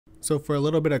So for a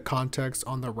little bit of context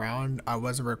on the round, I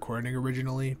wasn't recording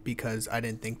originally because I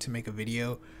didn't think to make a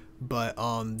video, but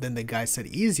then the guy said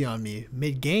easy on me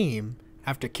mid-game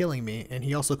after killing me, and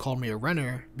he also called me a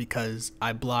runner because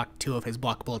I blocked 2 of his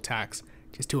blockable attacks,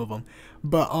 just 2 of them.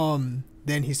 But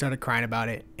then he started crying about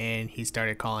it, and he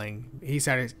started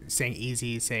saying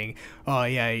easy, saying, oh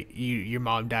yeah, your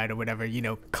mom died or whatever, you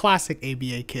know, classic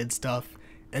ABA kid stuff.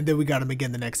 And then we got him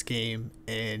again the next game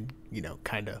and, you know,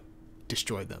 kind of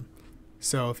destroyed them.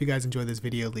 So if you guys enjoyed this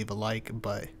video, leave a like,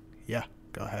 but yeah,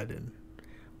 go ahead and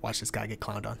watch this guy get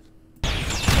clowned on.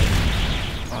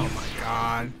 Oh my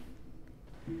god.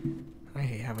 I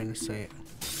hate having to say it.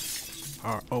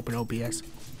 Or open OBS.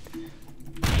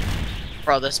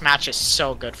 Bro, this match is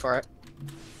so good for it.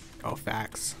 Oh,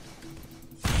 facts.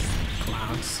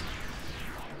 Clowns.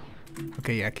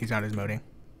 Okay, yeah, he's out his moding.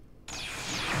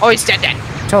 Oh, he's dead.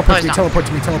 Teleport no, to me, teleport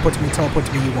to me, teleport to me, teleport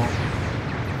to me, you won't.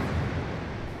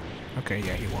 Okay,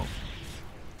 yeah, he won't.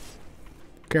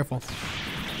 Careful.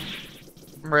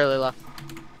 I'm really low.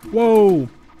 Whoa!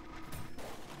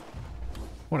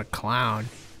 What a clown.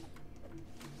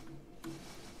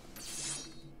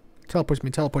 Teleport to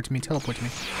me, teleport to me, teleport to me.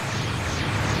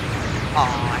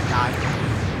 Oh my god.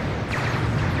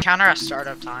 Counter at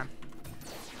startup time.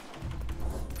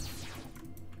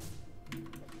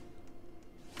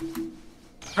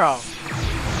 Bro.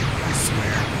 I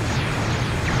swear.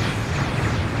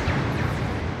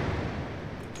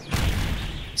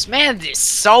 This man is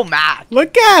so mad.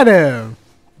 Look at him!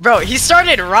 Bro, he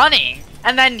started running,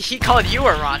 and then he called you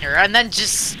a runner, and then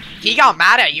he got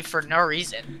mad at you for no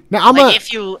reason. Now I'm like,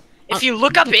 if you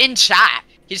look up in chat,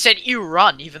 he said you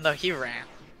run, even though he ran.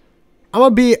 I'm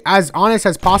gonna be as honest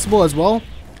as possible as well.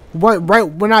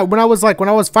 When I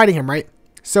was fighting him, right?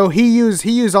 So he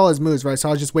used all his moves, right? So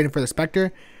I was just waiting for the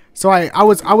Spectre. So I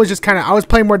was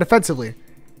playing more defensively,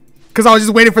 cause I was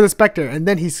just waiting for the Spectre, and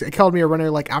then he called me a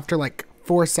runner like after like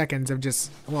 4 seconds of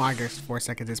just, well, I guess 4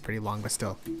 seconds is pretty long, but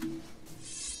still.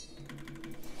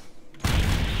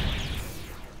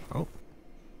 Oh,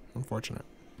 unfortunate.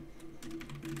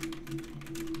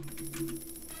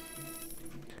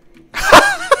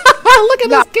 Look at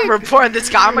this kid. I'm reporting this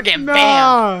guy. I'm gonna get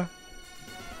banned.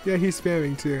 Yeah, he's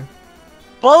spamming too.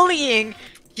 Bullying.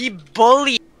 He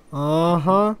bullied.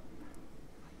 Uh-huh.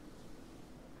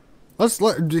 Let's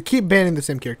keep banning the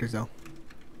same characters though.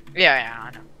 Yeah,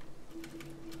 I know.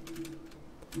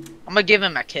 I'm gonna give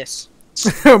him a kiss.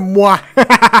 Moi.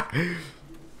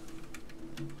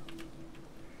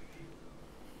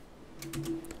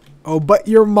 Oh, but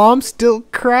your mom still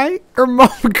cried? Her mom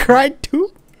cried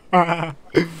too?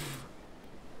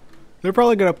 They're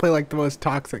probably gonna play like the most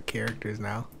toxic characters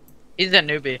now. He's a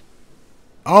newbie.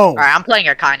 Oh. Alright, I'm playing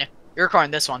a kinda. You're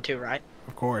recording this one too, right?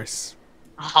 Of course.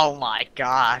 Oh my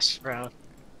gosh, bro.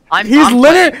 He's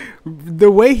literally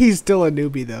the way he's still a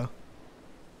newbie though.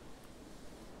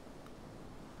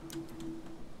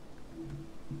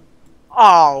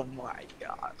 Oh my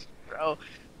gosh, bro.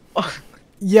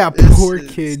 Yeah, poor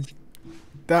kid.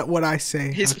 That's what I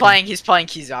say. He's playing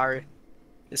Kizaru.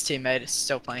 His teammate is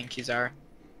still playing Kizaru.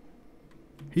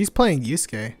 He's playing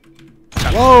Yusuke.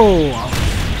 Whoa!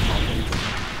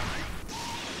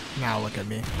 Now look at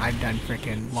me. I done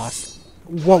freaking lost.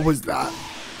 What was that?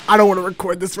 I don't want to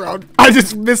record this round. I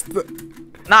just missed the.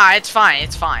 Nah, it's fine.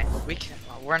 It's fine.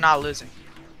 We're not losing.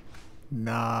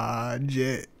 Nah,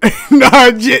 Jit.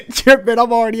 Nah, Jit tripping.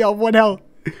 I'm already on 1 health.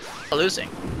 Losing.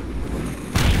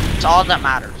 It's all that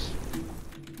matters.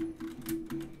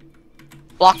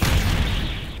 Block.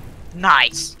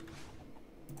 Nice.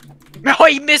 No,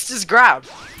 he missed his grab.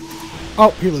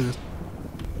 Oh, he loses.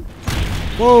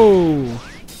 Whoa.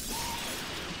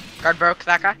 Guard broke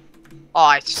that guy.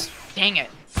 Oh, dang it.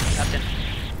 That didn't.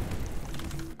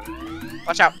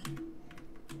 Watch out.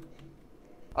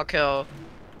 I'll kill.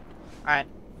 Alright.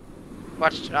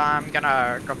 Watch. I'm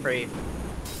gonna go for you.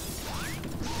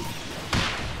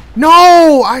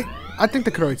 No! I think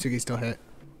the Kuroitsugi still hit.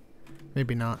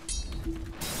 Maybe not.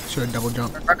 Should have double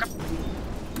jump.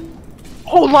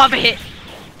 Oh, lava hit!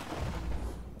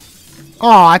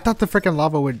 Oh, I thought the freaking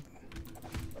lava would.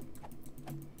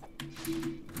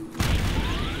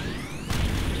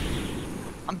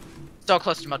 I'm so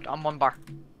close to mode. I'm 1 bar.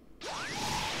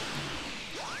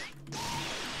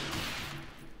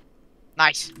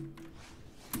 Nice.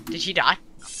 Did he die?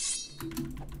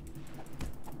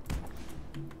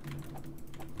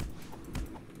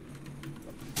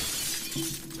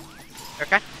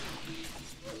 Okay.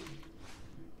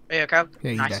 Are you okay?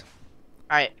 Yeah, nice.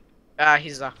 Alright.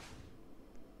 He's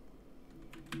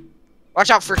Watch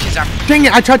out for Kizaru. Dang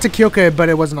it, I tried to Kyoka, but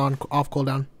it wasn't on off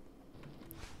cooldown.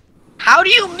 How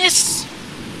do you miss?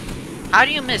 How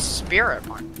do you miss Spirit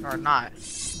Mark or not?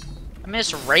 I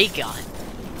miss Ray Gun.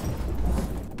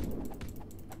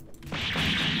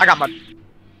 I got mud.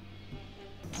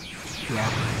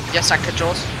 Yeah. Yes, I could,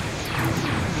 Jules.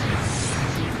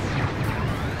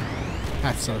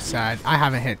 That's so sad. I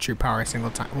haven't hit true power a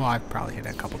single time. Well, I've probably hit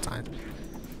it a couple times.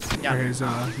 Yeah. Here's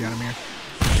Yadamir.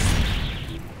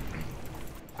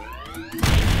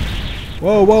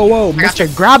 Whoa, whoa, whoa!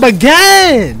 Mr. Grab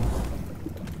again!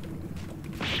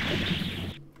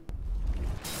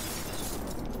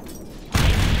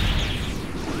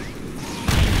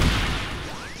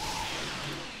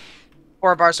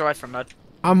 Four bars away from mud.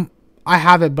 I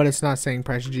have it, but it's not saying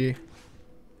press G.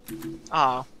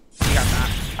 Oh, you got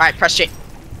that. Alright, press G.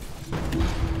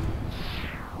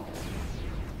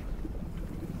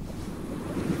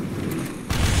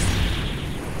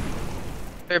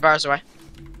 Three bars away.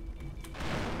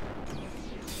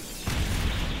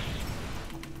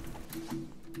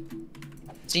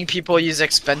 Seeing people use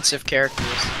expensive characters.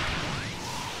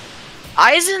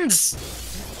 Aizen's...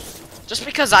 Just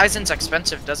because Aizen's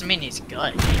expensive doesn't mean he's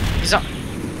good. He's,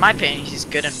 in my opinion, he's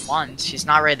good in ones. He's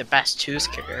not really the best 2's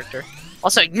character.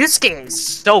 Also, Yusuke is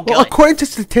so good. Well, according to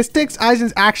statistics,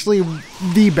 Aizen's actually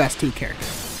the best 2 character.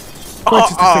 According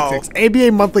to statistics.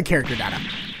 ABA monthly character data.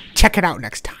 Check it out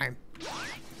next time.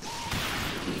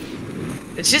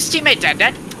 Is his teammate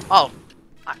dead? Oh.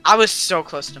 I was so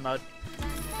close to mode.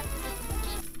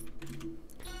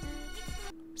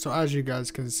 So as you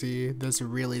guys can see, this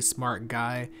really smart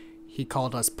guy, he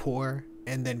called us poor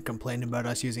and then complained about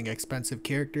us using expensive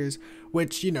characters,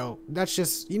 which, that's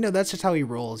just how he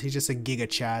rolls. He's just a Giga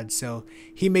Chad, so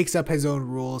he makes up his own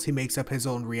rules, he makes up his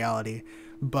own reality.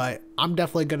 But I'm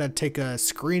definitely gonna take a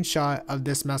screenshot of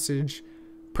this message,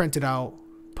 print it out,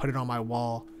 put it on my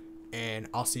wall, and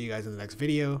I'll see you guys in the next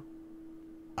video.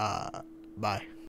 Bye.